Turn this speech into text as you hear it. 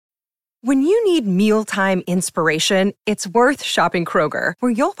When you need mealtime inspiration, it's worth shopping Kroger,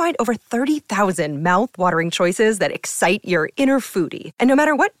 where you'll find over 30,000 mouth-watering choices that excite your inner foodie. And no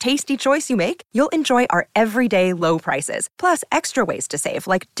matter what tasty choice you make, you'll enjoy our everyday low prices, plus extra ways to save,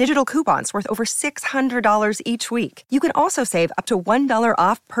 like digital coupons worth over $600 each week. You can also save up to $1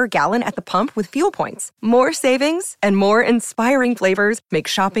 off per gallon at the pump with fuel points. More savings and more inspiring flavors make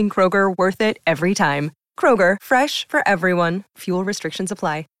shopping Kroger worth it every time. Kroger, fresh for everyone. Fuel restrictions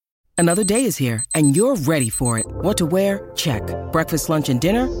apply. Another day is here, and you're ready for it. What to wear? Check. Breakfast, lunch, and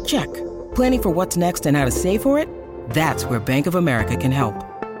dinner? Check. Planning for what's next and how to save for it? That's where Bank of America can help.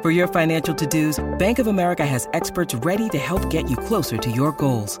 For your financial to-dos, Bank of America has experts ready to help get you closer to your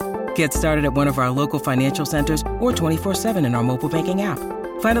goals. Get started at one of our local financial centers or 24/7 in our mobile banking app.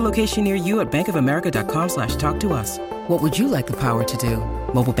 Find a location near you at bankofamerica.com/talktous. What would you like the power to do?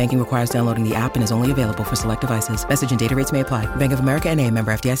 Mobile banking requires downloading the app and is only available for select devices. Message and data rates may apply. Bank of America N.A.,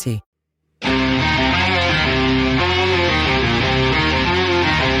 member FDIC.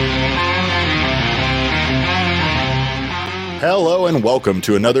 Hello and welcome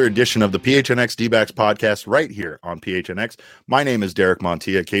to another edition of the PHNX D-backs podcast right here on PHNX. My name is Derek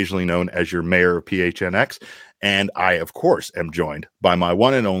Montilla, occasionally known as your mayor of PHNX, and I, of course, am joined by my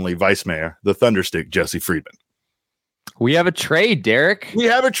one and only vice mayor, the Thunderstick, Jesse Friedman. We have a trade, Derek. We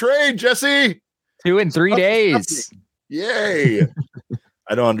have a trade, Jesse. 2 in 3 days. Yay.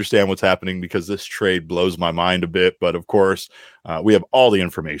 I don't understand what's happening because this trade blows my mind a bit, but of course, we have all the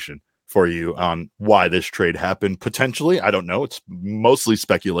information for you on why this trade happened. Potentially, I don't know. It's mostly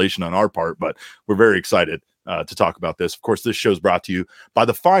speculation on our part, but we're very excited to talk about this. Of course, this show is brought to you by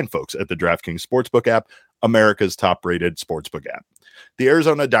the fine folks at the DraftKings Sportsbook app, America's top-rated sportsbook app. The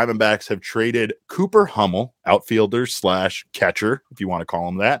Arizona Diamondbacks have traded Cooper Hummel, outfielder / catcher, if you want to call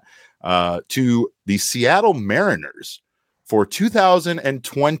him that, to the Seattle Mariners for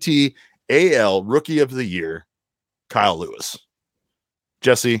 2020 AL Rookie of the Year, Kyle Lewis.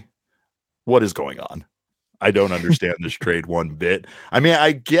 Jesse, what is going on? I don't understand this trade one bit. I mean,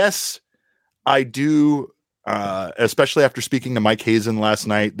 I guess I do, especially after speaking to Mike Hazen last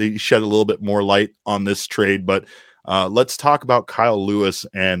night. They shed a little bit more light on this trade, but let's talk about Kyle Lewis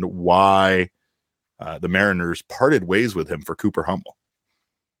and why the Mariners parted ways with him for Cooper Hummel.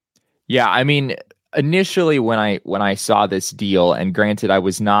 Yeah, I mean, initially when I saw this deal, and granted, I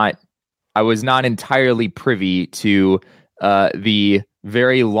was not entirely privy to the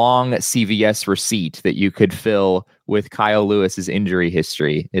very long CVS receipt that you could fill with Kyle Lewis's injury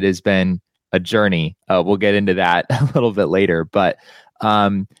history. It has been a journey. We'll get into that a little bit later, but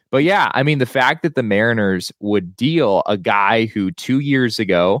yeah, I mean, the fact that the Mariners would deal a guy who 2 years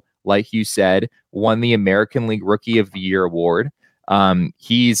ago, like you said, won the American League Rookie of the Year award.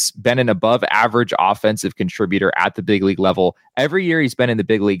 He's been an above average offensive contributor at the big league level every year he's been in the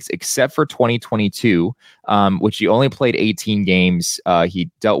big leagues, except for 2022, which he only played 18 games. He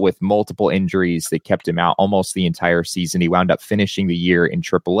dealt with multiple injuries that kept him out almost the entire season. He wound up finishing the year in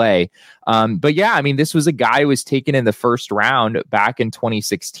AAA. But yeah, I mean, this was a guy who was taken in the first round back in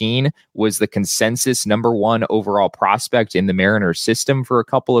 2016, was the consensus #1 overall prospect in the Mariners system for a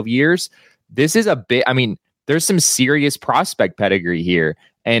couple of years. This is a bit, I mean, there's some serious prospect pedigree here.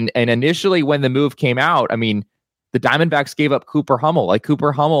 And initially when the move came out, I mean, the Diamondbacks gave up Cooper Hummel. Like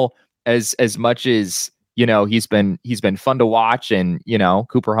Cooper Hummel, as much as, you know, he's been fun to watch, and, you know,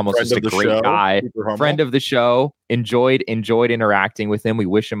 Cooper Hummel's just a great guy, friend of the show, enjoyed interacting with him. We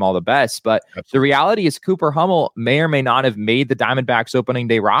wish him all the best. But the reality is Cooper Hummel may or may not have made the Diamondbacks opening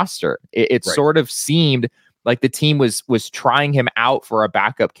day roster. It sort of seemed like the team was trying him out for a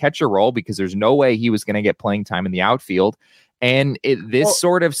backup catcher role because there's no way he was going to get playing time in the outfield. And this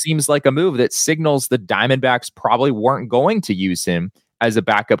sort of seems like a move that signals the Diamondbacks probably weren't going to use him as a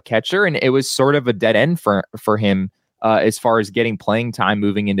backup catcher. And it was sort of a dead end for him as far as getting playing time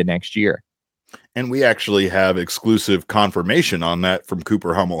moving into next year. And we actually have exclusive confirmation on that from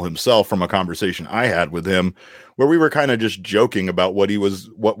Cooper Hummel himself, from a conversation I had with him, where we were kind of just joking about what he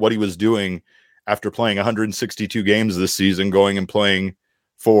was doing after playing 162 games this season, going and playing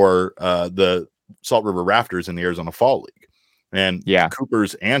for the Salt River Rafters in the Arizona Fall League. And yeah,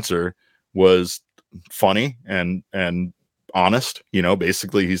 Cooper's answer was funny and honest. You know,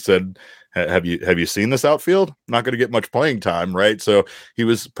 basically he said, have you seen this outfield? Not going to get much playing time, right? So he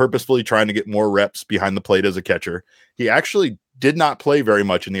was purposefully trying to get more reps behind the plate as a catcher. He actually did not play very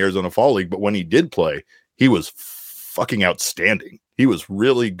much in the Arizona Fall League, but when he did play, he was fucking outstanding. He was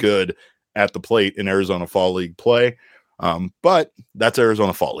really good at the plate in Arizona Fall League play. But that's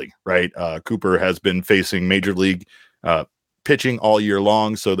Arizona Fall League, right? Cooper has been facing major league pitching all year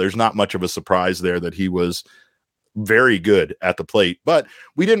long, so there's not much of a surprise there that he was very good at the plate, but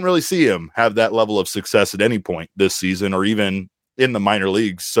we didn't really see him have that level of success at any point this season or even in the minor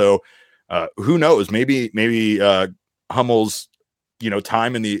leagues. So who knows? Maybe Hummel's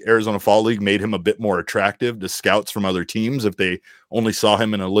time in the Arizona Fall League made him a bit more attractive to scouts from other teams if they only saw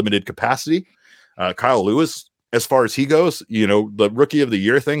him in a limited capacity. Kyle Lewis, as far as he goes, the Rookie of the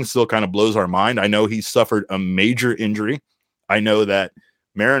Year thing still kind of blows our mind. I know he suffered a major injury. I know that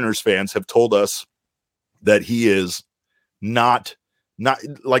Mariners fans have told us that he is not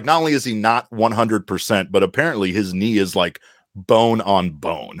only is he not 100%, but apparently his knee is like bone on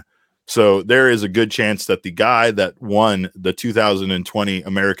bone. So there is a good chance that the guy that won the 2020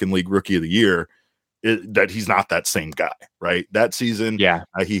 American League Rookie of the Year, that he's not that same guy, right? That season,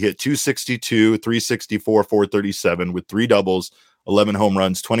 he hit 262, 364, 437 with 3 doubles, 11 home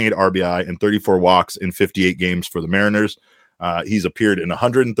runs, 28 RBI, and 34 walks in 58 games for the Mariners. He's appeared in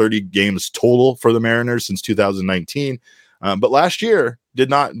 130 games total for the Mariners since 2019. But last year did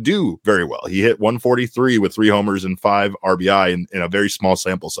not do very well. He hit 143 with 3 homers and 5 RBI in a very small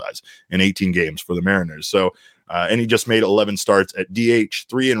sample size in 18 games for the Mariners. So, and he just made 11 starts at DH,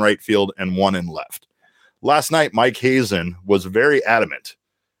 3 in right field and 1 in left. Last night, Mike Hazen was very adamant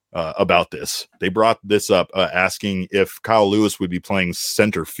about this. They brought this up asking if Kyle Lewis would be playing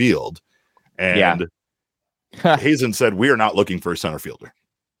center field. And Hazen said, "We are not looking for a center fielder."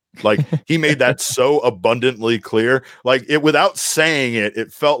 Like, he made that so abundantly clear. Like, it without saying it,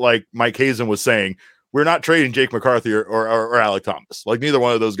 it felt like Mike Hazen was saying, we're not trading Jake McCarthy or Alec Thomas. Like, neither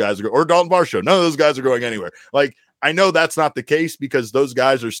one of those guys or Dalton Varsho. None of those guys are going anywhere. Like, I know that's not the case because those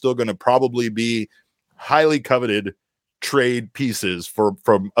guys are still going to probably be highly coveted trade pieces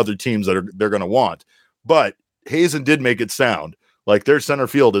from other teams that they're going to want. But Hazen did make it sound like their center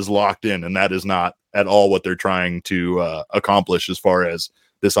field is locked in, and that is not at all what they're trying to accomplish as far as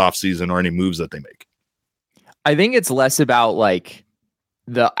this offseason or any moves that they make. I think it's less about like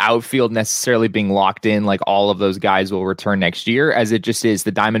the outfield necessarily being locked in, like all of those guys will return next year, as it just is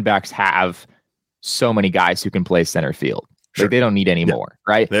the Diamondbacks have so many guys who can play center field. Sure. Like, they don't need any more,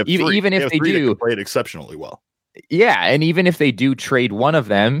 right? Even if they do play it exceptionally well. Yeah, and even if they do trade one of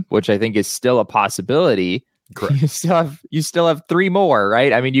them, which I think is still a possibility, correct, you still have 3 more,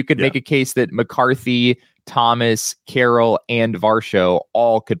 right? I mean, you could make a case that McCarthy, Thomas, Carroll, and Varsho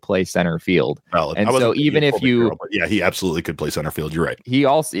all could play center field. Valid. And so even if you, Carroll, he absolutely could play center field. You're right. He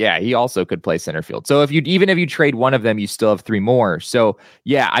also could play center field. So if you trade one of them, you still have 3 more. So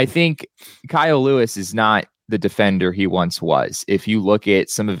I think Kyle Lewis is not the defender he once was. If you look at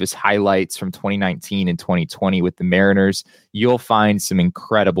some of his highlights from 2019 and 2020 with the Mariners, you'll find some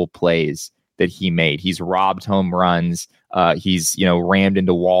incredible plays that he made. He's robbed home runs. He's rammed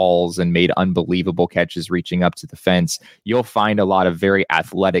into walls and made unbelievable catches reaching up to the fence. You'll find a lot of very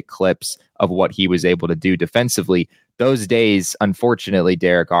athletic clips of what he was able to do defensively. Those days, unfortunately,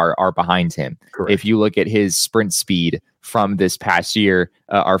 Derek, are behind him. Correct. If you look at his sprint speed from this past year,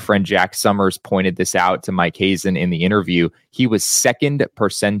 our friend Jack Summers pointed this out to Mike Hazen in the interview. He was 2nd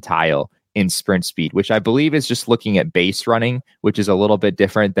percentile in sprint speed, which I believe is just looking at base running, which is a little bit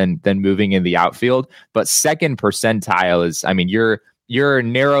different than moving in the outfield. But 2nd percentile is, I mean, you're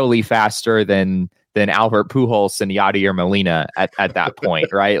narrowly faster than Albert Pujols and Yadier Molina at that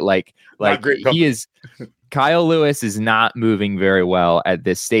point, right? Like he is. Kyle Lewis is not moving very well at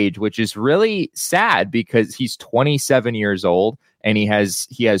this stage, which is really sad because he's 27 years old and he has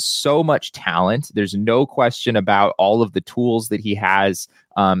so much talent. There's no question about all of the tools that he has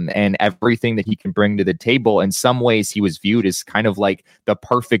and everything that he can bring to the table. In some ways, he was viewed as kind of like the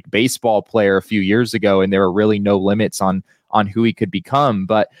perfect baseball player a few years ago, and there were really no limits on who he could become.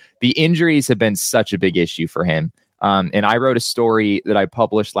 But the injuries have been such a big issue for him. And I wrote a story that I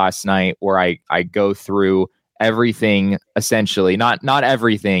published last night where I go through everything, essentially, not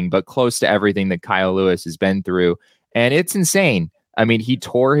everything, but close to everything that Kyle Lewis has been through. And it's insane. I mean, he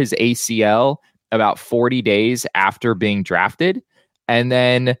tore his ACL about 40 days after being drafted. And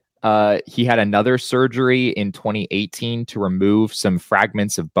then he had another surgery in 2018 to remove some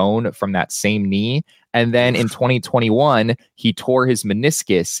fragments of bone from that same knee. And then in 2021, he tore his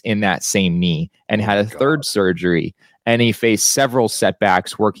meniscus in that same knee and had a third surgery. And he faced several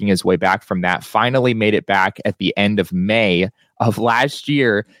setbacks working his way back from that. Finally made it back at the end of May of last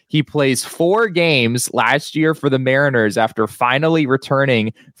year. He plays 4 games last year for the Mariners after finally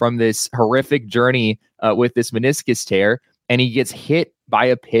returning from this horrific journey with this meniscus tear. And he gets hit by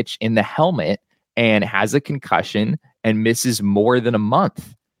a pitch in the helmet and has a concussion and misses more than a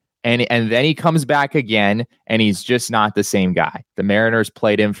month. And then he comes back again, and he's just not the same guy. The Mariners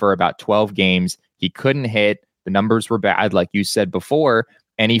played him for about 12 games. He couldn't hit. The numbers were bad, like you said before,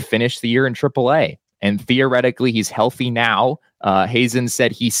 and he finished the year in AAA. and theoretically he's healthy now. Hazen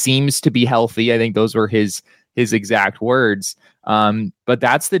said he seems to be healthy. I think those were his exact words. But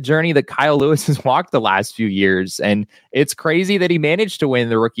that's the journey that Kyle Lewis has walked the last few years. And it's crazy that he managed to win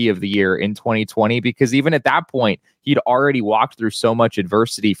the Rookie of the Year in 2020, because even at that point, he'd already walked through so much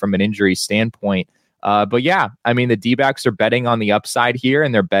adversity from an injury standpoint. But yeah, I mean, the D-backs are betting on the upside here,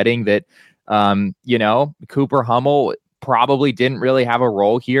 and they're betting that, Cooper Hummel probably didn't really have a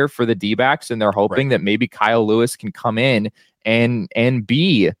role here for the D-backs, and they're hoping that maybe Kyle Lewis can come in and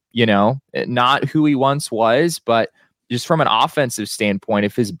be, not who he once was, but just from an offensive standpoint,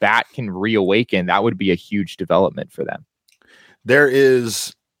 if his bat can reawaken, that would be a huge development for them. There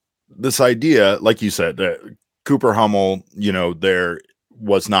is this idea, like you said, that Cooper Hummel, there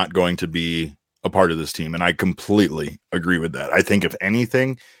was not going to be a part of this team. And I completely agree with that. I think if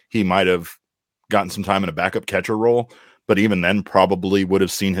anything, he might have gotten some time in a backup catcher role, but even then probably would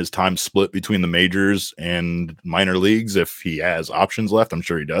have seen his time split between the majors and minor leagues if he has options left. I'm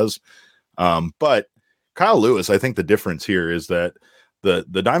sure he does. But Kyle Lewis, I think the difference here is that the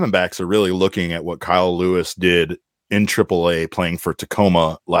Diamondbacks are really looking at what Kyle Lewis did in AAA playing for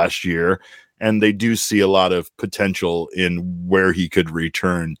Tacoma last year, and they do see a lot of potential in where he could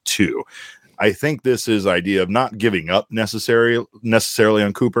return to. I think this is idea of not giving up necessarily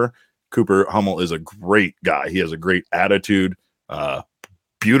on Cooper. Cooper Hummel is a great guy. He has a great attitude,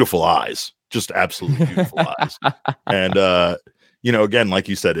 beautiful eyes, just absolutely beautiful eyes. And, again, like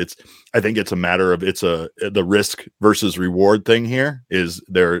you said, I think it's a matter of the risk versus reward thing here is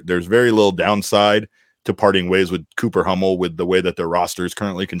there's very little downside to parting ways with Cooper Hummel with the way that their roster is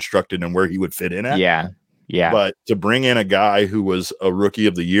currently constructed and where he would fit in at. Yeah. But to bring in a guy who was a Rookie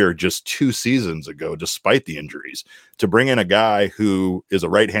of the Year just 2 seasons ago, despite the injuries, to bring in a guy who is a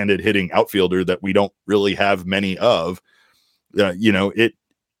right-handed hitting outfielder that we don't really have many of, it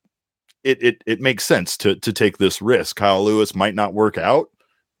makes sense to take this risk. Kyle Lewis might not work out.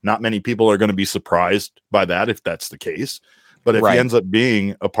 Not many people are going to be surprised by that if that's the case. But if he ends up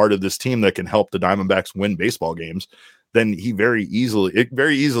being a part of this team that can help the Diamondbacks win baseball games, then it very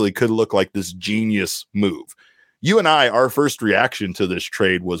easily could look like this genius move. You and I, our first reaction to this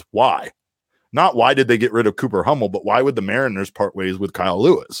trade was why? Not why did they get rid of Cooper Hummel, but why would the Mariners part ways with Kyle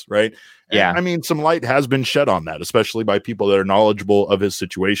Lewis, right? Yeah. And, I mean, some light has been shed on that, especially by people that are knowledgeable of his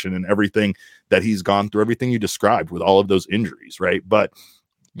situation and everything that he's gone through, everything you described with all of those injuries, right? But,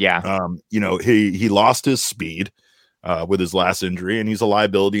 he lost his speed with his last injury, and he's a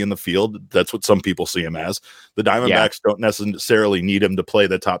liability in the field. That's what some people see him as. The Diamondbacks don't necessarily need him to play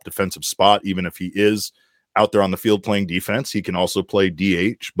the top defensive spot, even if he is out there on the field playing defense. He can also play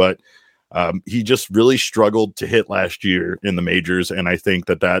DH, but he just really struggled to hit last year in the majors, and I think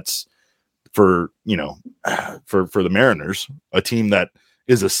that's for the Mariners, a team that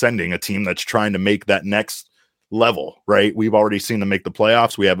is ascending, a team that's trying to make that next level, right? We've already seen them make the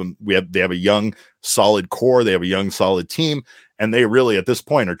playoffs. They have a young, solid core. They have a young, solid team, and they really at this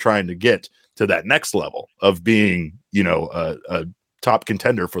point are trying to get to that next level of being, a top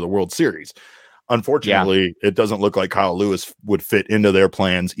contender for the World Series. Unfortunately, it doesn't look like Kyle Lewis would fit into their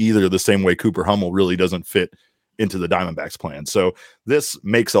plans either, the same way Cooper Hummel really doesn't fit into the Diamondbacks' plan. So this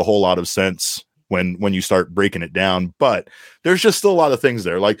makes a whole lot of sense when you start breaking it down, but there's just still a lot of things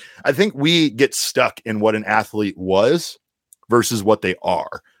there. Like, I think we get stuck in what an athlete was versus what they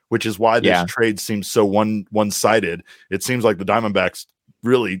are, which is why this trade seems so one-sided. It seems like the Diamondbacks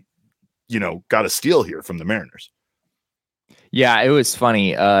really, got a steal here from the Mariners. Yeah, it was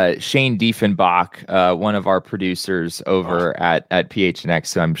funny. Shane Diefenbach, one of our producers over at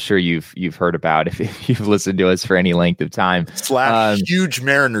PHNX, who I'm sure you've heard about if you've listened to us for any length of time. / huge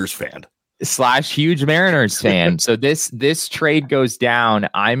Mariners fan. Huge Mariners fan. So this trade goes down.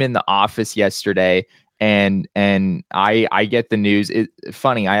 I'm in the office yesterday, and I get the news.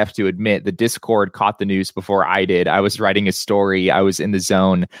 Funny, I have to admit, the Discord caught the news before I did. I was writing a story. I was in the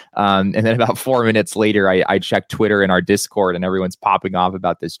zone. And then about 4 minutes later, I checked Twitter and our Discord, and everyone's popping off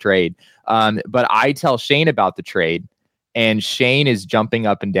about this trade. But I tell Shane about the trade, and Shane is jumping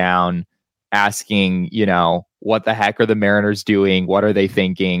up and down, asking, what the heck are the Mariners doing? What are they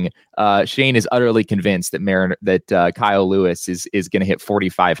thinking? Shane is utterly convinced that Kyle Lewis is going to hit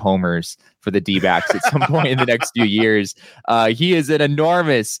 45 homers for the D-backs at some point in the next few years. He is an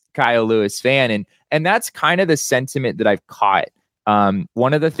enormous Kyle Lewis fan, and that's kind of the sentiment that I've caught.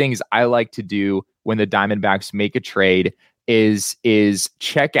 One of the things I like to do when the Diamondbacks make a trade is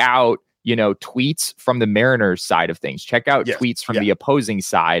check out tweets from the Mariners side of things. Check out tweets from the opposing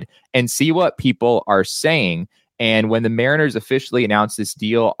side and see what people are saying. And when the Mariners officially announced this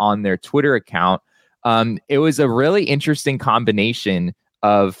deal on their Twitter account, it was a really interesting combination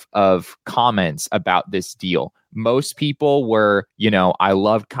of comments about this deal. Most people were, I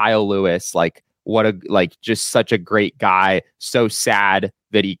love Kyle Lewis, just such a great guy. So sad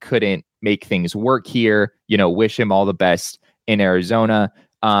that he couldn't make things work here. Wish him all the best in Arizona.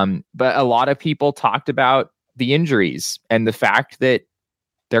 But a lot of people talked about the injuries and the fact that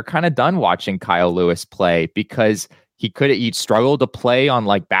they're kind of done watching Kyle Lewis play because he struggled to play on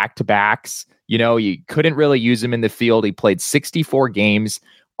like back-to-backs. You couldn't really use him in the field. He played 64 games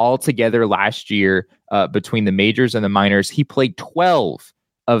altogether last year between the majors and the minors. He played 12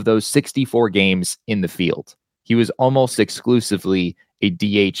 of those 64 games in the field. He was almost exclusively a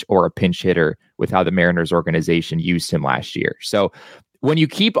DH or a pinch hitter with how the Mariners organization used him last year. So when you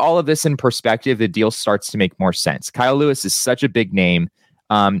keep all of this in perspective, the deal starts to make more sense. Kyle Lewis is such a big name.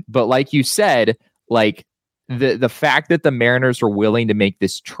 But like you said, like the fact that the Mariners are willing to make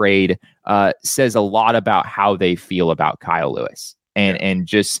this trade says a lot about how they feel about Kyle Lewis and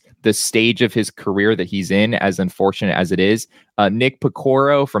just the stage of his career that he's in, as unfortunate as it is. Nick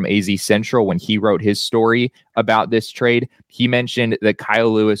Pecoro from AZ Central, when he wrote his story about this trade, he mentioned that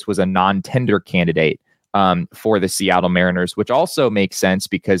Kyle Lewis was a non-tender candidate for the Seattle Mariners, which also makes sense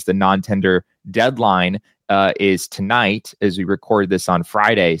because the non-tender deadline is tonight as we record this on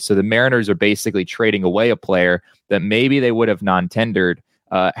Friday. So the Mariners are basically trading away a player that maybe they would have non-tendered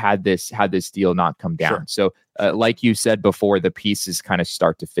had this deal not come down. Sure. So like you said before, the pieces kind of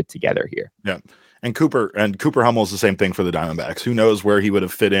start to fit together here. Yeah. And Cooper Hummel is the same thing for the Diamondbacks. Who knows where he would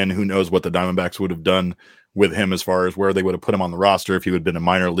have fit in? Who knows what the Diamondbacks would have done with him as far as where they would have put him on the roster if he would have been in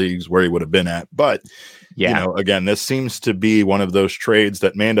minor leagues, where he would have been at. But, again, this seems to be one of those trades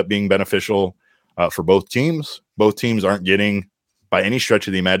that may end up being beneficial for both teams. Both teams aren't getting, by any stretch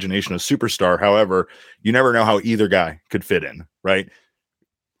of the imagination, a superstar. However, you never know how either guy could fit in, right?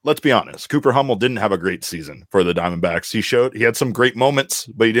 Let's be honest. Cooper Hummel didn't have a great season for the Diamondbacks. He had some great moments,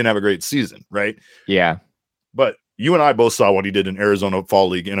 but he didn't have a great season, right? Yeah. But you and I both saw what he did in Arizona Fall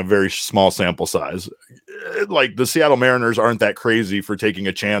League in a very small sample size. Like, the Seattle Mariners aren't that crazy for taking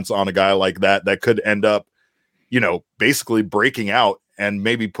a chance on a guy like that could end up, basically breaking out and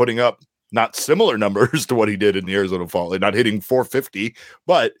maybe putting up not similar numbers to what he did in the Arizona Fall League, not hitting 450,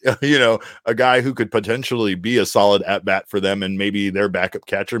 but, a guy who could potentially be a solid at-bat for them and maybe their backup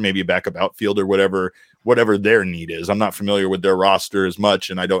catcher, maybe a backup outfielder, whatever their need is. I'm not familiar with their roster as much,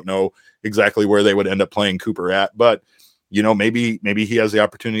 and I don't know exactly where they would end up playing Cooper at, but, maybe he has the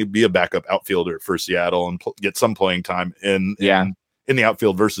opportunity to be a backup outfielder for Seattle and get some playing time in the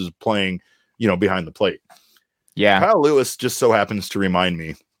outfield versus playing, behind the plate. Yeah. Kyle Lewis just so happens to remind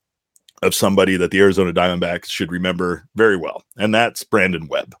me of somebody that the Arizona Diamondbacks should remember very well, and that's Brandon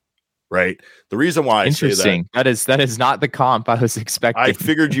Webb, right? The reason why I say that is not the comp I was expecting. I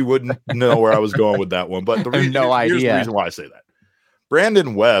figured you wouldn't know where I was going with that one, but here's the reason why I say that.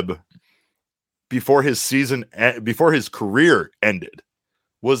 Brandon Webb, before his career ended,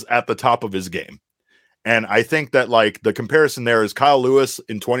 was at the top of his game. And I think that, like, the comparison there is Kyle Lewis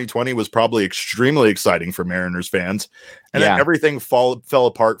in 2020 was probably extremely exciting for Mariners fans. And then everything fell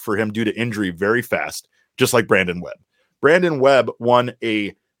apart for him due to injury very fast, just like Brandon Webb. Brandon Webb won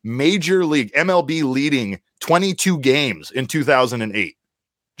a major league MLB leading 22 games in 2008.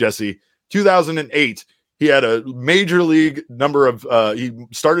 Jesse, 2008, he had a major league number of, he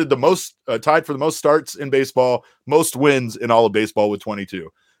started the most, tied for the most starts in baseball, most wins in all of baseball with 22.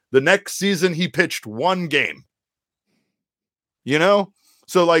 The next season, he pitched one game.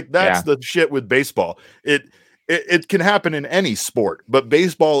 So, like, that's the shit with baseball. It can happen in any sport, but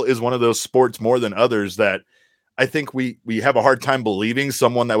baseball is one of those sports more than others that I think we have a hard time believing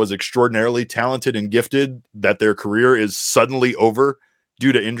someone that was extraordinarily talented and gifted, that their career is suddenly over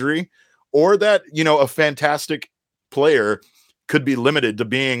due to injury, or that, a fantastic player could be limited to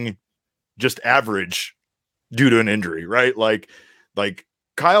being just average due to an injury, right? Like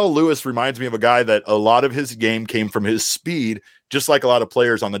Kyle Lewis reminds me of a guy that a lot of his game came from his speed, just like a lot of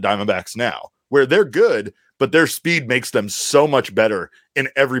players on the Diamondbacks now, where they're good, but their speed makes them so much better in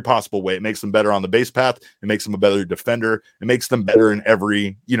every possible way. It makes them better on the base path. It makes them a better defender. It makes them better in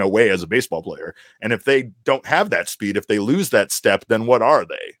every, way as a baseball player. And if they don't have that speed, if they lose that step, then what are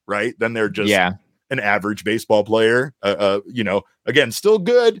they, right? Then they're just an average baseball player. Again, still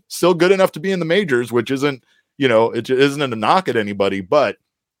good enough to be in the majors, which isn't, it isn't a knock at anybody, but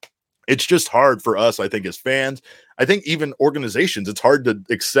it's just hard for us, I think, as fans. I think even organizations, it's hard to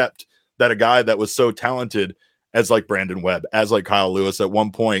accept that a guy that was so talented as like Brandon Webb, as like Kyle Lewis at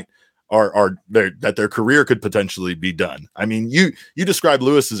one point that their career could potentially be done. I mean, you describe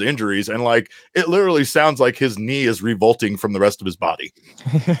Lewis's injuries, and like it literally sounds like his knee is revolting from the rest of his body.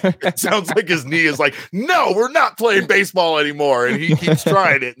 It sounds like his knee is like, no, we're not playing baseball anymore, and he keeps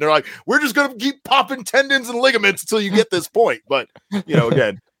trying it. And they're like, we're just gonna keep popping tendons and ligaments until you get this point. But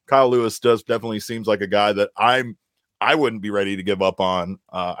again, Kyle Lewis definitely seems like a guy that I wouldn't be ready to give up on.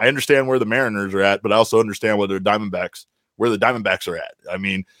 I understand where the Mariners are at, but I also understand where the Diamondbacks are at. I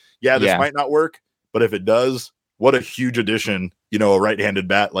mean, this might not work, but if it does, what a huge addition, a right-handed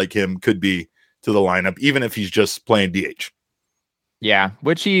bat like him could be to the lineup, even if he's just playing DH. Yeah,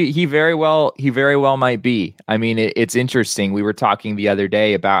 which he very well might be. I mean, it's interesting. We were talking the other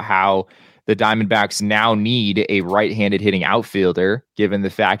day about how the Diamondbacks now need a right-handed hitting outfielder, given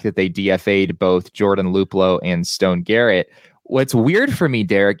the fact that they DFA'd both Jordan Luplow and Stone Garrett. What's weird for me,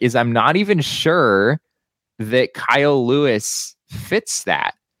 Derek, is I'm not even sure that Kyle Lewis fits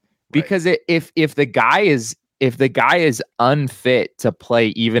that. Because if the guy is unfit to play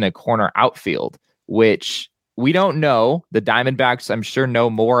even a corner outfield, which we don't know, the Diamondbacks I'm sure know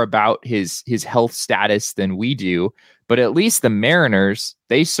more about his health status than we do, but at least the Mariners,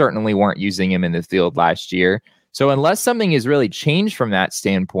 they certainly weren't using him in the field last year. So unless something has really changed from that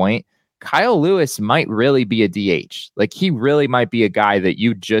standpoint, Kyle Lewis might really be a DH. Like he really might be a guy that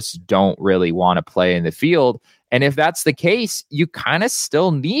you just don't really want to play in the field. And if that's the case, you kind of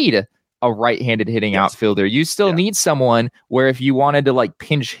still need a right-handed hitting outfielder. You still need someone where if you wanted to like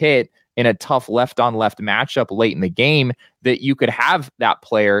pinch hit in a tough left-on-left matchup late in the game, that you could have that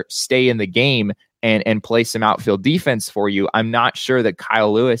player stay in the game and play some outfield defense for you. I'm not sure that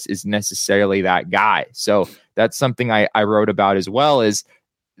Kyle Lewis is necessarily that guy. So that's something I wrote about as well, is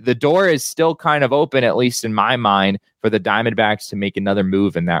the door is still kind of open, at least in my mind, for the Diamondbacks to make another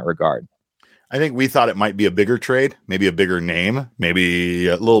move in that regard. I think we thought it might be a bigger trade, maybe a bigger name, maybe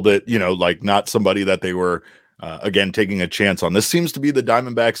a little bit, like not somebody that they were, again, taking a chance on. This seems to be the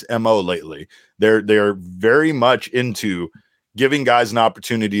Diamondbacks' MO lately. They're very much into giving guys an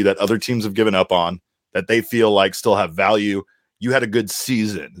opportunity that other teams have given up on, that they feel like still have value. You had a good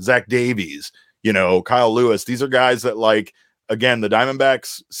season. Zach Davies, Kyle Lewis. These are guys that, like, again, the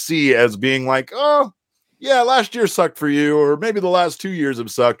Diamondbacks see as being like, oh, yeah, last year sucked for you, or maybe the last 2 years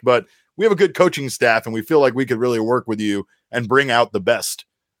have sucked, but we have a good coaching staff and we feel like we could really work with you and bring out the best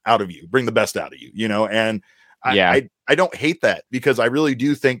out of you, and I don't hate that, because I really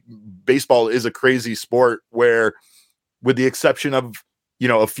do think baseball is a crazy sport where, with the exception of,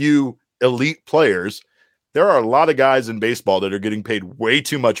 a few elite players, there are a lot of guys in baseball that are getting paid way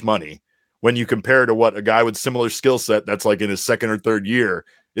too much money when you compare to what a guy with similar skill set that's like in his second or third year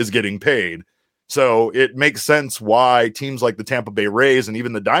is getting paid. So it makes sense why teams like the Tampa Bay Rays and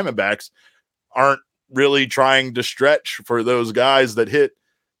even the Diamondbacks aren't really trying to stretch for those guys that hit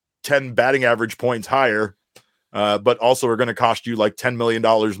 10 batting average points higher, but also are going to cost you like $10 million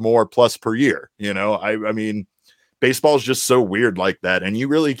more plus per year. I mean, baseball is just so weird like that. And you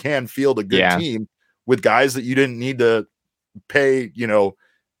really can field a good team with guys that you didn't need to pay,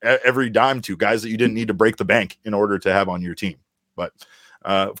 every dime to, guys that you didn't need to break the bank in order to have on your team. But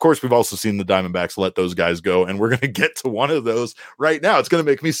of course, we've also seen the Diamondbacks let those guys go, and we're going to get to one of those right now. It's going to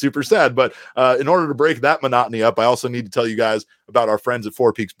make me super sad, but in order to break that monotony up, I also need to tell you guys about our friends at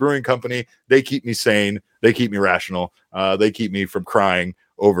Four Peaks Brewing Company. They keep me sane. They keep me rational. They keep me from crying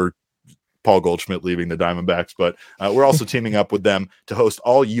over Paul Goldschmidt leaving the Diamondbacks, but we're also teaming up with them to host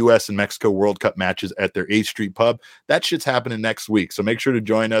all U.S. and Mexico World Cup matches at their 8th Street Pub. That shit's happening next week, so make sure to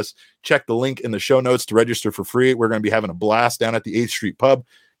join us. Check the link in the show notes to register for free. We're going to be having a blast down at the 8th Street Pub.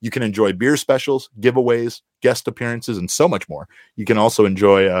 You can enjoy beer specials, giveaways, guest appearances, and so much more. You can also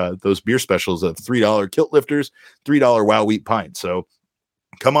enjoy those beer specials of $3 kilt lifters, $3 Wow Wheat pints. So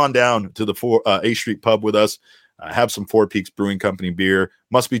come on down to the 8th Street Pub with us. Have some Four Peaks Brewing Company beer.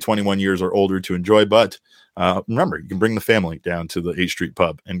 Must be 21 years or older to enjoy, but remember, you can bring the family down to the 8th Street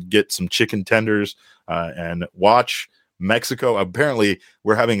Pub and get some chicken tenders and watch Mexico. Apparently,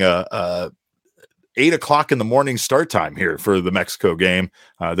 we're having a 8 o'clock in the morning start time here for the Mexico game.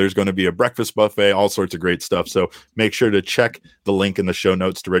 There's going to be a breakfast buffet, all sorts of great stuff. So make sure to check the link in the show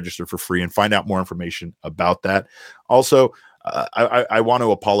notes to register for free and find out more information about that. Also, I want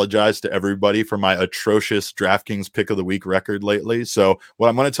to apologize to everybody for my atrocious DraftKings pick of the week record lately. So what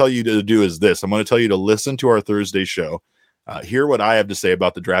I'm going to tell you to do is this. I'm going to tell you to listen to our Thursday show, hear what I have to say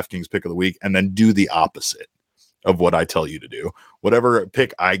about the DraftKings pick of the week, and then do the opposite. of what I tell you to do. Whatever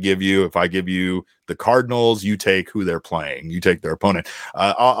pick I give you, if I give you the Cardinals, you take who they're playing. You take their opponent.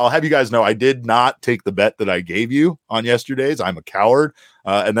 I'll have you guys know I did not take the bet that I gave you on yesterday's. I'm a coward.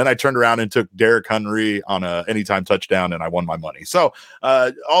 And then I turned around and took Derrick Henry on a anytime touchdown, and I won my money. So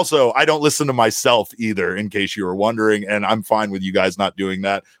also, I don't listen to myself either, in case you were wondering, and I'm fine with you guys not doing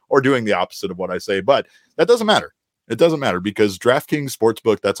that or doing the opposite of what I say, but that doesn't matter. It doesn't matter because DraftKings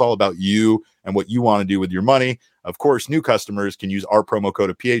Sportsbook, that's all about you and what you want to do with your money. Of course, new customers can use our promo code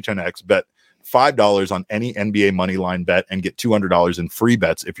of PHNX, bet $5 on any NBA money line bet, and get $200 in free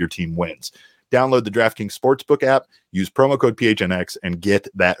bets if your team wins. Download the DraftKings Sportsbook app, use promo code PHNX, and get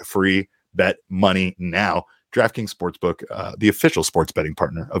that free bet money now. DraftKings Sportsbook, the official sports betting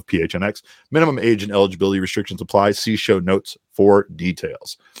partner of PHNX. Minimum age and eligibility restrictions apply. See show notes for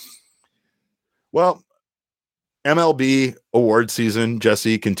details. Well, MLB award season,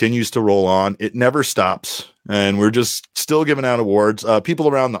 Jesse, continues to roll on. It never stops, and we're just still giving out awards. People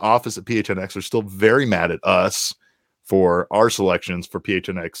around the office at PHNX are still very mad at us for our selections for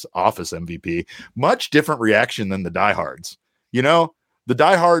PHNX office MVP. Much different reaction than the diehards. You know, the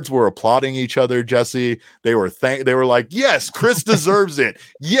diehards were applauding each other, Jesse. They were like, yes, Chris deserves it.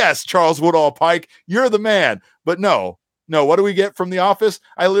 Yes, Charles Woodall Pike, you're the man. But no, what do we get from the office?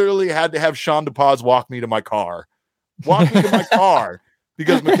 I literally had to have Sean DePaz walk me to my car.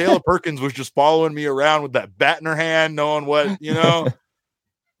 Because Michaela Perkins was just following me around with that bat in her hand, knowing what, I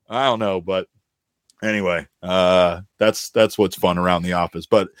don't know, but anyway, that's what's fun around the office.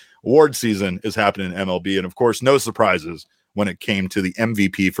 But award season is happening in MLB, and of course, no surprises when it came to the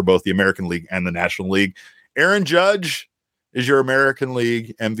MVP for both the American League and the National League. Aaron Judge is your American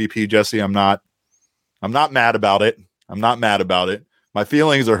League MVP, Jesse. I'm not mad about it. My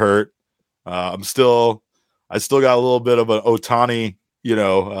feelings are hurt. I still got a little bit of an Ohtani,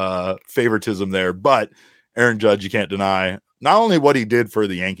 favoritism there, but Aaron Judge, you can't deny not only what he did for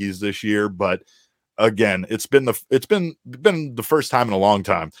the Yankees this year, but again, it's been the first time in a long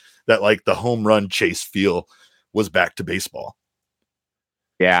time that like the home run chase feel was back to baseball.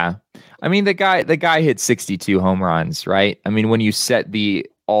 Yeah. I mean, the guy hit 62 home runs, right? I mean, when you set the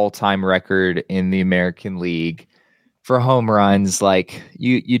all-time record in the American League for home runs, like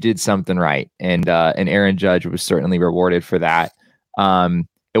you did something right. And Aaron Judge was certainly rewarded for that.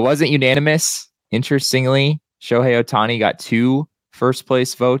 It wasn't unanimous. Interestingly, Shohei Ohtani got 2 first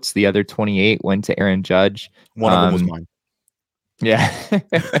place votes. The other 28 went to Aaron Judge. One of them was mine. Yeah.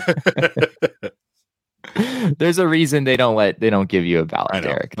 There's a reason they don't give you a ballot,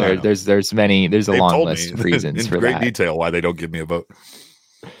 Derek. There's a long list of reasons for that. In great detail why they don't give me a vote.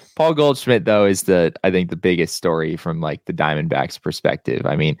 Paul Goldschmidt, though, is I think the biggest story from like the Diamondbacks perspective.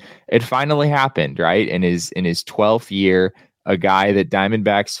 I mean, it finally happened, right? In his 12th year, a guy that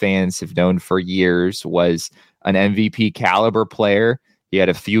Diamondbacks fans have known for years was an MVP caliber player. He had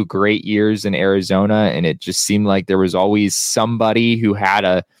a few great years in Arizona, and it just seemed like there was always somebody who had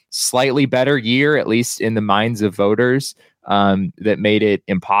a slightly better year, at least in the minds of voters, that made it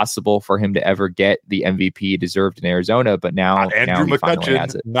impossible for him to ever get the MVP he deserved in Arizona. But now he finally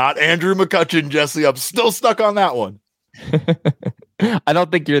has it. Not Andrew McCutchen, Jesse. I'm still stuck on that one. I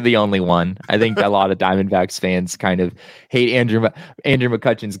don't think you're the only one. I think a lot of Diamondbacks fans kind of hate Andrew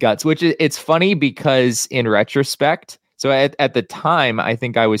McCutchen's guts, which it's funny because in retrospect, so at the time, I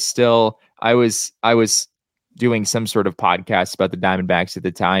think I was doing some sort of podcast about the Diamondbacks at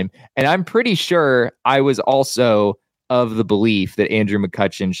the time. And I'm pretty sure I was also of the belief that Andrew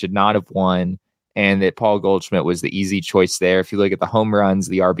McCutchen should not have won and that Paul Goldschmidt was the easy choice there. If you look at the home runs,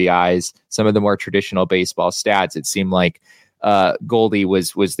 the RBIs, some of the more traditional baseball stats, it seemed like Goldie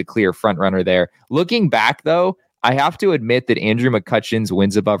was the clear front runner there. Looking back, though, I have to admit that Andrew McCutchen's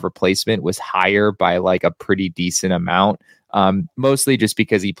wins above replacement was higher by like a pretty decent amount. Mostly just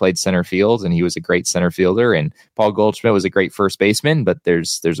because he played center field and he was a great center fielder, and Paul Goldschmidt was a great first baseman, but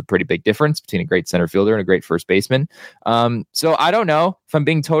there's a pretty big difference between a great center fielder and a great first baseman. So I don't know. If I'm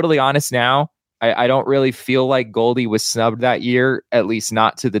being totally honest now, I don't really feel like Goldie was snubbed that year, at least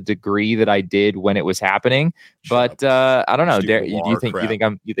not to the degree that I did when it was happening. But I don't know. You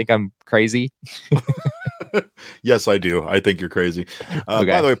think I'm crazy? Yes, I do. I think you're crazy.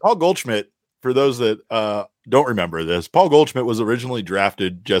 Okay. By the way, Paul Goldschmidt, for those that don't remember this, Paul Goldschmidt was originally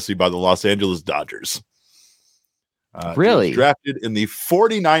drafted, Jesse, by the Los Angeles Dodgers. Really? He was drafted in the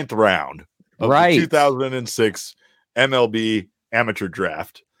 49th round of the 2006 MLB amateur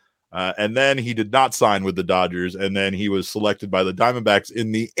draft. And then he did not sign with the Dodgers, and then he was selected by the Diamondbacks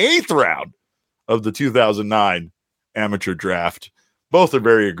in the 8th round of the 2009 amateur draft. Both are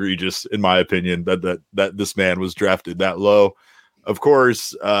very egregious, in my opinion, that this man was drafted that low. Of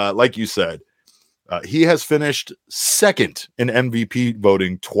course, like you said, He has finished second in MVP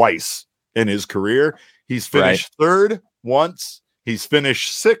voting twice in his career. He's finished third once. He's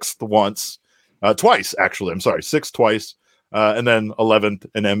finished sixth once, twice, actually. I'm sorry, sixth twice, and then 11th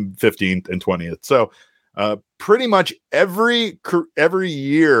and then 15th and 20th. So pretty much every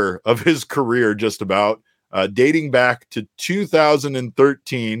year of his career, just about, dating back to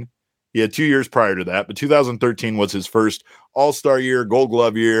 2013. He had 2 years prior to that, but 2013 was his first All-Star year, Gold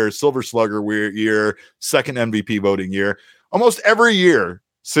Glove year, Silver Slugger year, second MVP voting year. Almost every year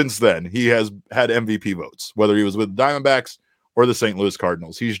since then, he has had MVP votes, whether he was with the Diamondbacks or the St. Louis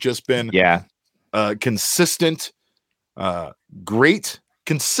Cardinals. He's just been consistent,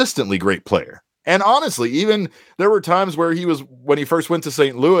 consistently great player. And honestly, even there were times where when he first went to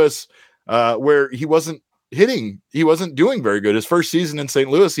St. Louis, where he wasn't doing very good. His first season in St.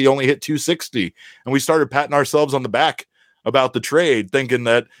 Louis, he only hit 260. And we started patting ourselves on the back about the trade, thinking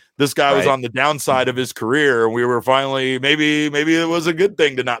that this guy was on the downside of his career. And we were finally, maybe it was a good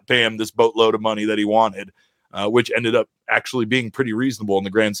thing to not pay him this boatload of money that he wanted, which ended up actually being pretty reasonable in the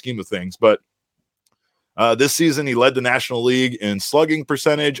grand scheme of things. But this season, he led the National League in slugging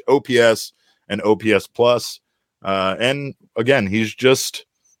percentage, OPS, and OPS plus. And again, he's just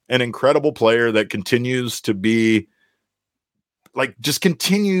an incredible player that continues to be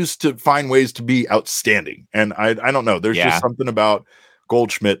continues to find ways to be outstanding. And I don't know, there's just something about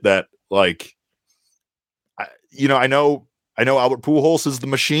Goldschmidt that I know Albert Pujols is the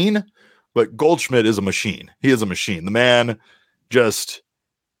machine, but Goldschmidt is a machine. He is a machine. The man just,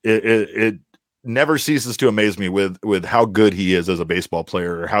 it never ceases to amaze me with how good he is as a baseball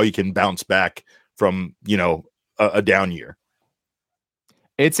player, or how he can bounce back from, a down year.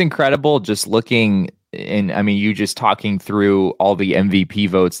 It's incredible just looking, and I mean, you just talking through all the MVP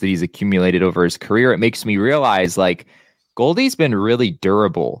votes that he's accumulated over his career. It makes me realize Goldie's been really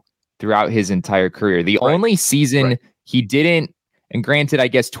durable throughout his entire career. The only season he didn't, and granted, I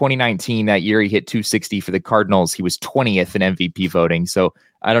guess 2019, that year he hit 260 for the Cardinals. He was 20th in MVP voting. So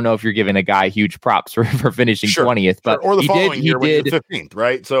I don't know if you're giving a guy huge props for finishing 20th, but or the following year when he was 15th,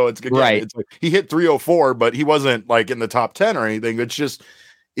 right? So it's good. It's he hit 304, but he wasn't in the top 10 or anything. It's just,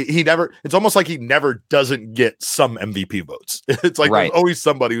 it's almost like he never doesn't get some MVP votes. It's there's always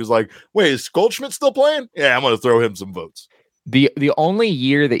somebody who's like, wait, is Goldschmidt still playing? Yeah, I'm going to throw him some votes. The only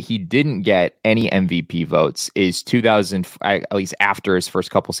year that he didn't get any MVP votes is 2000, at least after his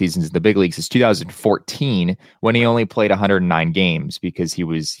first couple seasons in the big leagues, is 2014, when he only played 109 games because he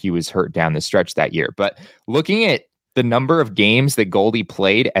was hurt down the stretch that year. But looking at the number of games that Goldie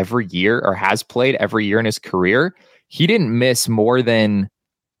played every year, or has played every year in his career, he didn't miss more than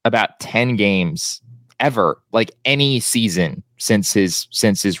about 10 games ever, any season since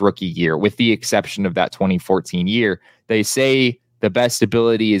his rookie year, with the exception of that 2014 year. They say the best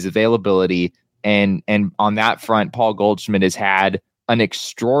ability is availability, and on that front, Paul Goldschmidt has had an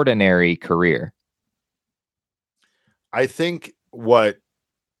extraordinary career. I think what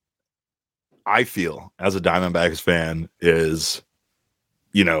I feel as a Diamondbacks fan is,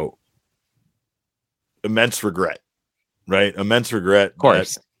 immense regret, right? Immense regret. Of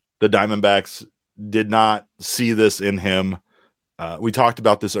course. The Diamondbacks did not see this in him. We talked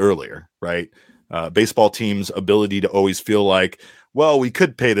about this earlier, right? Baseball teams' ability to always feel like, well, we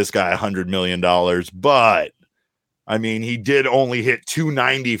could pay this guy $100 million, but I mean, he did only hit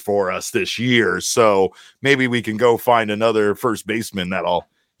 290 for us this year. So maybe we can go find another first baseman that'll,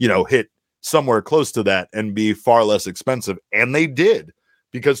 hit somewhere close to that and be far less expensive. And they did,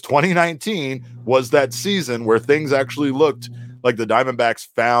 because 2019 was that season where things actually looked like the Diamondbacks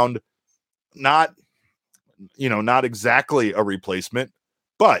found not exactly a replacement,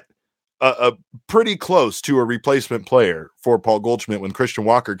 but a pretty close to a replacement player for Paul Goldschmidt when Christian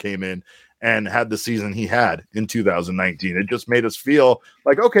Walker came in and had the season he had in 2019. It just made us feel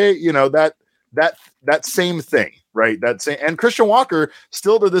like, okay, that same thing, right? And Christian Walker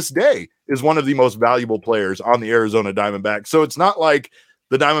still to this day is one of the most valuable players on the Arizona Diamondbacks. So it's not like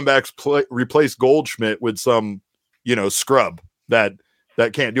the Diamondbacks replace Goldschmidt with some, scrub that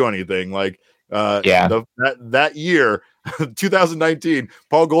can't do anything. That year, 2019,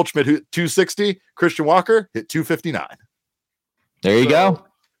 Paul Goldschmidt hit 260, Christian Walker hit 259. There you go.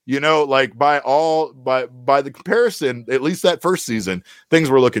 By the comparison, at least that first season, things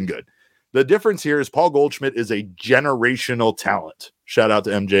were looking good. The difference here is Paul Goldschmidt is a generational talent. Shout out to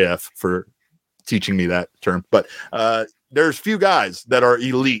MJF for teaching me that term. But there's few guys that are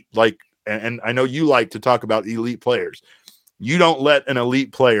elite, and I know you like to talk about elite players. You don't let an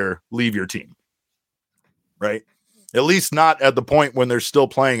elite player leave your team, right? At least not at the point when they're still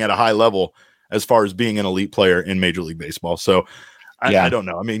playing at a high level as far as being an elite player in Major League Baseball. So I don't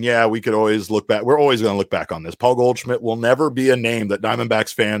know. I mean, yeah, we could always look back. We're always going to look back on this. Paul Goldschmidt will never be a name that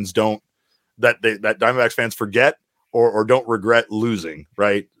Diamondbacks fans that Diamondbacks fans forget or don't regret losing.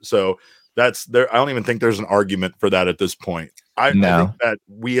 Right. So that's there. I don't even think there's an argument for that at this point. I think that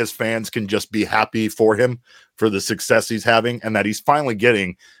we as fans can just be happy for him for the success he's having and that he's finally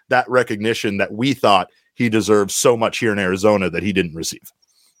getting that recognition that we thought he deserved so much here in Arizona that he didn't receive.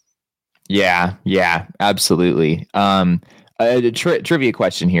 Yeah, absolutely. Trivia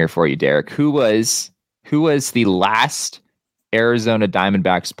question here for you, Derek. Who was the last Arizona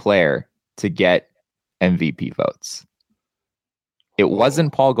Diamondbacks player to get MVP votes? It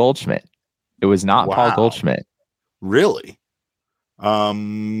wasn't Paul Goldschmidt. It was not Paul Goldschmidt. Really?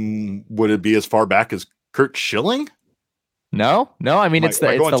 Would it be as far back as Curt Schilling? No. I mean, it's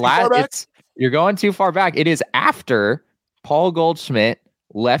the last. You're going too far back. It is after Paul Goldschmidt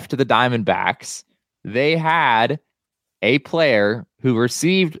left the Diamondbacks. They had a player who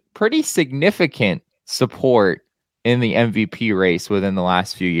received pretty significant support in the MVP race within the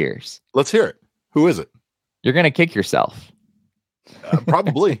last few years. Let's hear it. Who is it? You're going to kick yourself.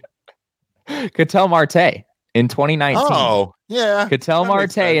 Probably. Ketel Marte in 2019. Oh, yeah. Ketel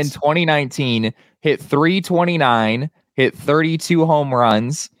Marte in 2019 hit 329, hit 32 home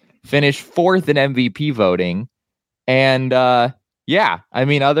runs, finished fourth in MVP voting. And I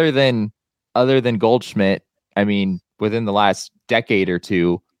mean, other than Goldschmidt, I mean, within the last decade or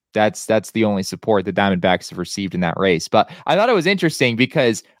two, that's the only support the Diamondbacks have received in that race. But I thought it was interesting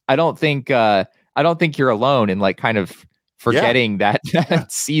because I don't think you're alone in like kind of forgetting that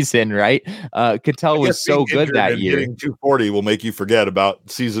season, right? Ketel was so good that year. Hitting 240 will make you forget about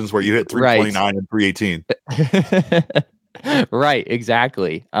seasons where you hit 329 and 318. Right,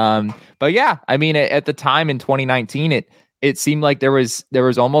 exactly. But yeah, I mean, at the time in 2019, it seemed like there was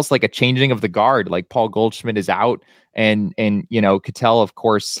almost like a changing of the guard. Like Paul Goldschmidt is out, and Ketel, of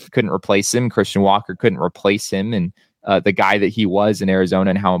course, couldn't replace him. Christian Walker couldn't replace him, and the guy that he was in Arizona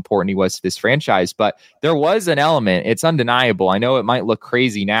and how important he was to this franchise. But there was an element. It's undeniable. I know it might look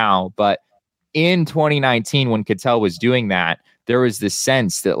crazy now, but in 2019, when Ketel was doing that, there was this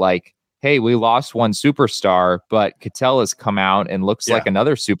sense that like, hey, we lost one superstar, but Ketel has come out and looks like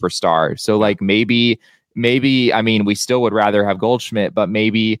another superstar. So like maybe, I mean, we still would rather have Goldschmidt, but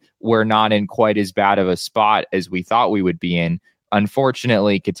maybe we're not in quite as bad of a spot as we thought we would be in.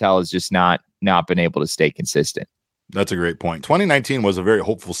 Unfortunately, Ketel has just not been able to stay consistent. That's a great point. 2019 was a very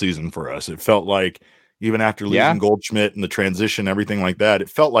hopeful season for us. It felt like even after losing Goldschmidt and the transition, everything like that, it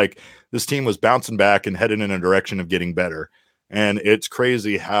felt like this team was bouncing back and headed in a direction of getting better. And it's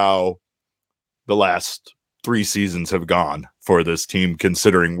crazy how the last 3 seasons have gone for this team,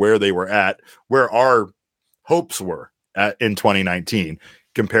 considering where they were at, where our hopes were at in 2019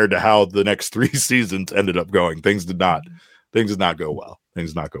 compared to how the next 3 seasons ended up going. Things did not go well.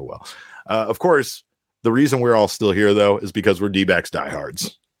 Of course, the reason we're all still here, though, is because we're D-backs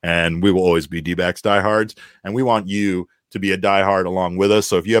diehards, and we will always be D-backs diehards, and we want you to be a diehard along with us.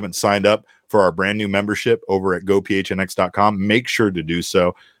 So if you haven't signed up for our brand new membership over at gophnx.com, make sure to do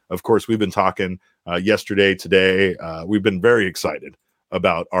so. Of course, we've been talking yesterday, today. We've been very excited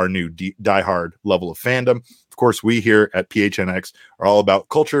about our new diehard level of fandom. Of course, we here at PHNX are all about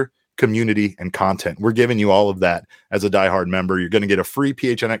culture, community, and content. We're giving you all of that as a diehard member. You're going to get a free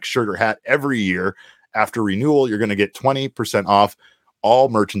PHNX shirt or hat every year. After renewal, you're going to get 20% off all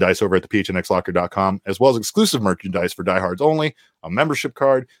merchandise over at the phnxlocker.com, as well as exclusive merchandise for diehards only, a membership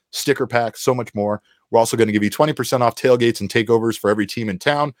card, sticker pack, so much more. We're also going to give you 20% off tailgates and takeovers for every team in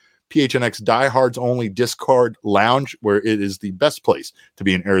town. PHNX Diehards Only Discord Lounge, where it is the best place to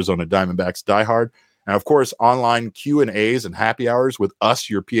be an Arizona Diamondbacks diehard. And of course, online Q&As and happy hours with us,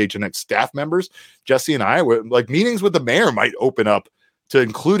 your PHNX staff members. Jesse and I, like meetings with the mayor might open up to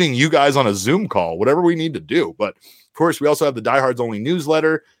including you guys on a Zoom call, whatever we need to do. But of course, we also have the Diehards Only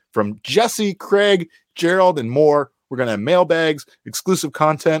newsletter from Jesse, Craig, Gerald, and more. We're going to have mailbags, exclusive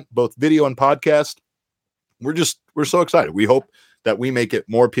content, both video and podcast. We're so excited. We hope that we make it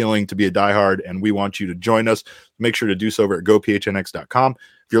more appealing to be a diehard, and we want you to join us. Make sure to do so over at gophnx.com.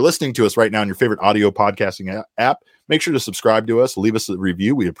 If you're listening to us right now on your favorite audio podcasting app, make sure to subscribe to us. Leave us a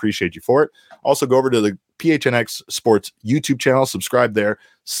review. We appreciate you for it. Also, go over to the PHNX Sports YouTube channel, subscribe there,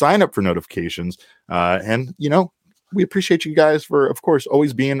 sign up for notifications, and, we appreciate you guys for, of course,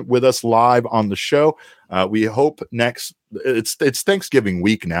 always being with us live on the show. We hope it's Thanksgiving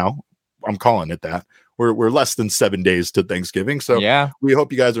week now. I'm calling it that. We're less than 7 days to Thanksgiving. So we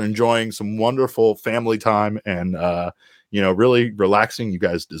hope you guys are enjoying some wonderful family time and, really relaxing. You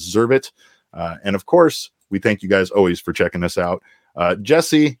guys deserve it. And of course, we thank you guys always for checking us out.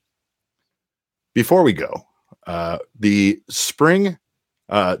 Jesse, before we go, the spring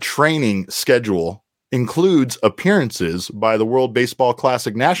training schedule includes appearances by the World Baseball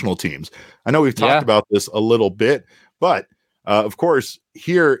Classic national teams. I know we've talked about this a little bit, but of course,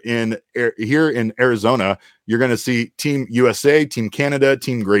 here in Arizona, you're going to see Team USA, Team Canada,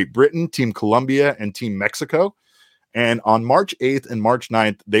 Team Great Britain, Team Colombia, and Team Mexico. And on March 8th and March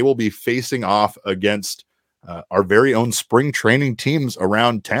 9th, they will be facing off against our very own spring training teams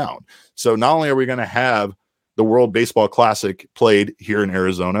around town. So not only are we going to have the World Baseball Classic played here in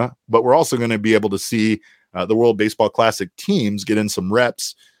Arizona, but we're also going to be able to see the World Baseball Classic teams get in some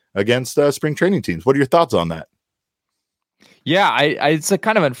reps against spring training teams. What are your thoughts on that? Yeah, it's a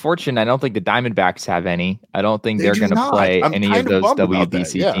kind of unfortunate. I don't think the Diamondbacks have any. I don't think they're going to play any of those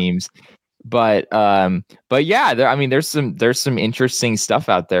WBC teams. But yeah, there's some interesting stuff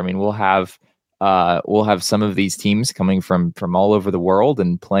out there. I mean, we'll have some of these teams coming from all over the world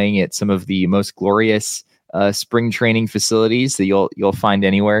and playing at some of the most glorious spring training facilities that you'll find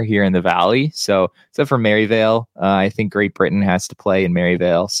anywhere here in the Valley. So except for Maryvale, I think Great Britain has to play in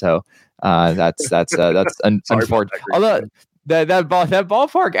Maryvale. So that's unfortunate. Although that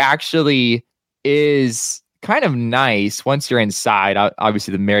ballpark actually is kind of nice once you're inside.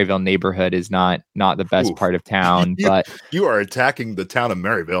 Obviously, the Maryvale neighborhood is not the best part of town. But you are attacking the town of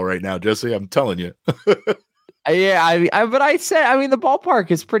Maryvale right now, Jesse. I'm telling you. Yeah, but I said, the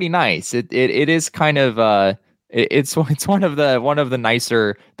ballpark is pretty nice. It is kind of it's one of the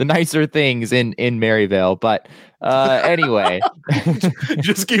nicer things in Maryvale. But anyway,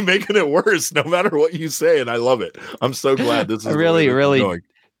 just keep making it worse, no matter what you say, and I love it. I'm so glad this is really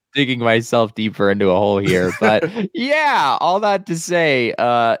digging myself deeper into a hole here. But yeah, all that to say,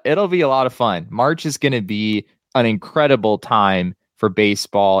 it'll be a lot of fun. March is going to be an incredible time for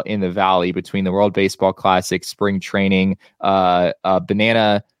baseball in the Valley between the World Baseball Classic, spring training,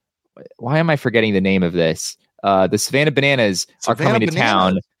 Banana. Why am I forgetting the name of this? The Savannah Bananas are coming to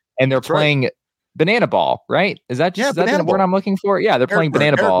town, and they're playing Banana Ball, right? Is that the word I'm looking for? Yeah, they're playing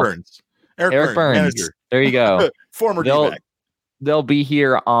Banana Ball. Eric Burns. Manager. There you go. Former D-back. They'll be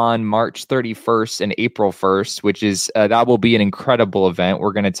here on March 31st and April 1st, which is that will be an incredible event.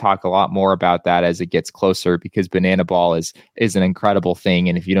 We're going to talk a lot more about that as it gets closer, because Banana Ball is an incredible thing.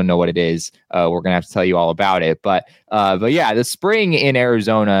 And if you don't know what it is, we're going to have to tell you all about it. But yeah, the spring in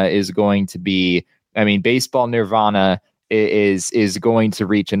Arizona is going to be, baseball nirvana is going to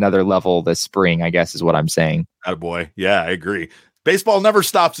reach another level this spring, I guess is what I'm saying. Attaboy. Yeah, I agree. Baseball never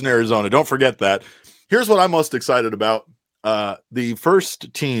stops in Arizona. Don't forget that. Here's what I'm most excited about. The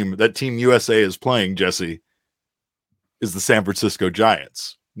first team that Team USA is playing, Jesse, is the San Francisco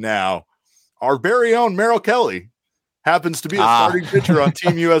Giants. Now, our very own Merrill Kelly happens to be a starting pitcher on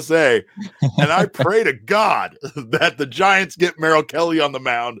Team USA, and I pray to God that the Giants get Merrill Kelly on the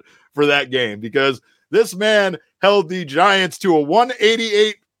mound for that game, because this man held the Giants to a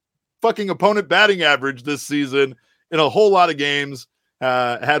 188 fucking opponent batting average this season in a whole lot of games.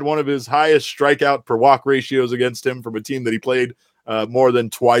 Had one of his highest strikeout per walk ratios against him from a team that he played more than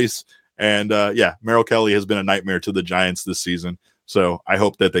twice. And Merrill Kelly has been a nightmare to the Giants this season. So I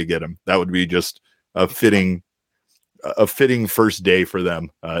hope that they get him. That would be just a fitting first day for them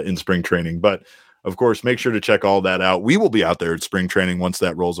in spring training. But of course, make sure to check all that out. We will be out there at spring training once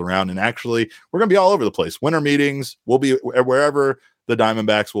that rolls around. And actually, we're going to be all over the place. Winter meetings, we'll be wherever the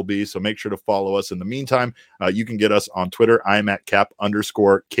Diamondbacks will be. So make sure to follow us. In the meantime, you can get us on Twitter. I'm at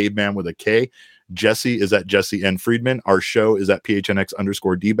 @cap_caveman with a K. Jesse is at Jesse N. Friedman. Our show is at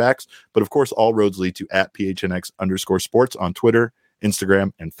PHNX_D-backs. But of course, all roads lead to at PHNX_sports on Twitter,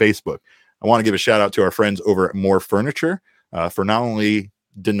 Instagram, and Facebook. I want to give a shout out to our friends over at More Furniture for not only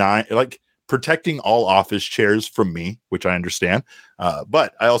protecting all office chairs from me, which I understand,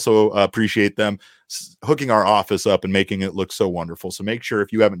 but I also appreciate them hooking our office up and making it look so wonderful. So make sure,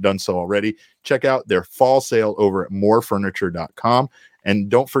 if you haven't done so already, check out their fall sale over at morefurniture.com. And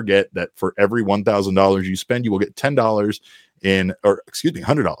don't forget that for every $1,000 you spend, you will get $100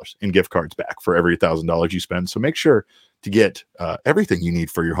 in gift cards back for every $1,000 you spend. So make sure to get everything you need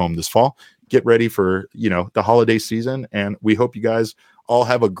for your home this fall. Get ready for, the holiday season. And we hope you guys all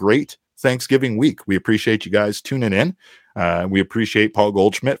have a great Thanksgiving week. We appreciate you guys tuning in. We appreciate Paul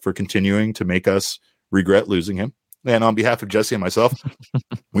Goldschmidt for continuing to make us regret losing him. And on behalf of Jesse and myself,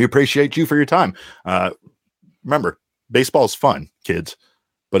 we appreciate you for your time. Remember, baseball is fun, kids,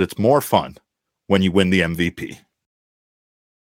 but it's more fun when you win the MVP.